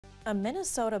A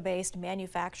Minnesota-based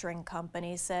manufacturing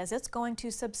company says it's going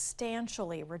to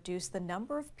substantially reduce the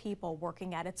number of people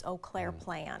working at its Eau Claire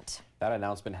plant. That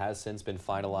announcement has since been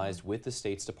finalized with the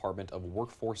state's Department of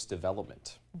Workforce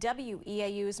Development.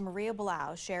 WEAU's Maria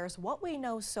Blau shares what we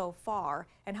know so far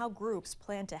and how groups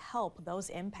plan to help those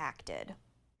impacted.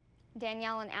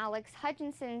 Danielle and Alex,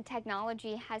 Hutchinson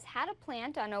Technology has had a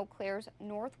plant on Eau Claire's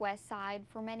northwest side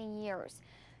for many years.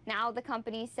 Now the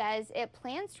company says it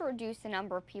plans to reduce the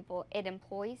number of people it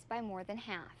employs by more than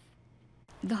half.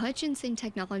 The Hutchinson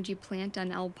Technology plant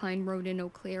on Alpine Road in Eau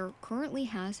Claire currently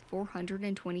has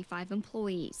 425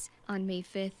 employees. On May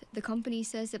 5th, the company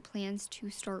says it plans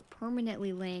to start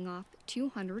permanently laying off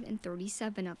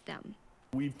 237 of them.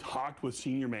 We've talked with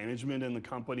senior management in the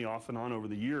company off and on over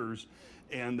the years,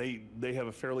 and they have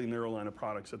a fairly narrow line of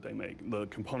products that they make. The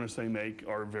components they make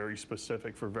are very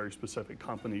specific for very specific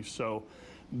companies, so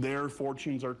their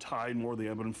fortunes are tied more to the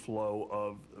ebb and flow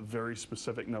of a very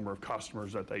specific number of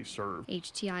customers that they serve.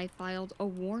 HTI filed a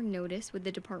warn notice with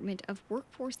the Department of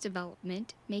Workforce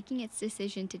Development, making its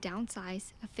decision to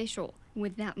downsize official.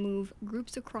 With that move,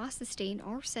 groups across the state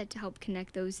are set to help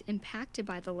connect those impacted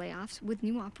by the layoffs with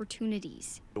new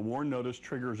opportunities. The warn notice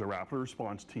triggers a rapid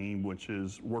response team, which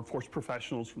is workforce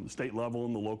professionals from the state level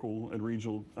and the local and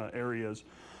regional areas,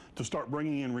 to start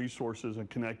bringing in resources and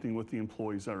connecting with the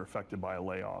employees that are affected by a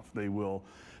layoff. They will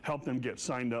help them get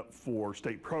signed up for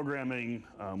state programming,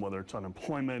 whether it's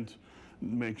unemployment,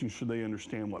 making sure they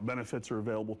understand what benefits are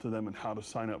available to them and how to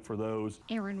sign up for those.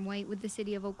 Aaron White with the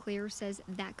City of Eau Claire says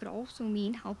that could also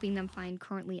mean helping them find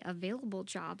currently available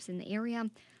jobs in the area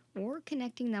or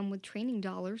connecting them with training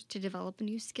dollars to develop a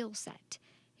new skill set.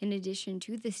 In addition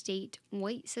to the state,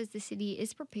 White says the city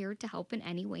is prepared to help in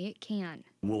any way it can.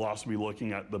 We'll also be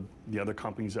looking at the other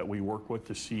companies that we work with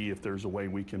to see if there's a way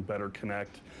we can better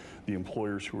connect the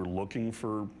employers who are looking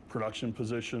for production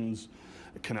positions,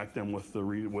 connect them with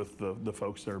the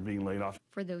folks that are being laid off.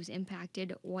 For those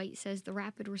impacted, White says the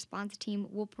rapid response team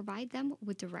will provide them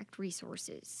with direct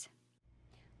resources.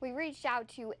 We reached out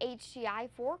to HTI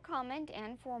for comment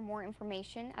and for more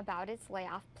information about its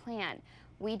layoff plan.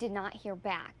 We did not hear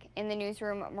back. In the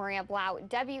newsroom, Maria Blau,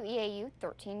 WEAU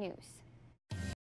 13 News.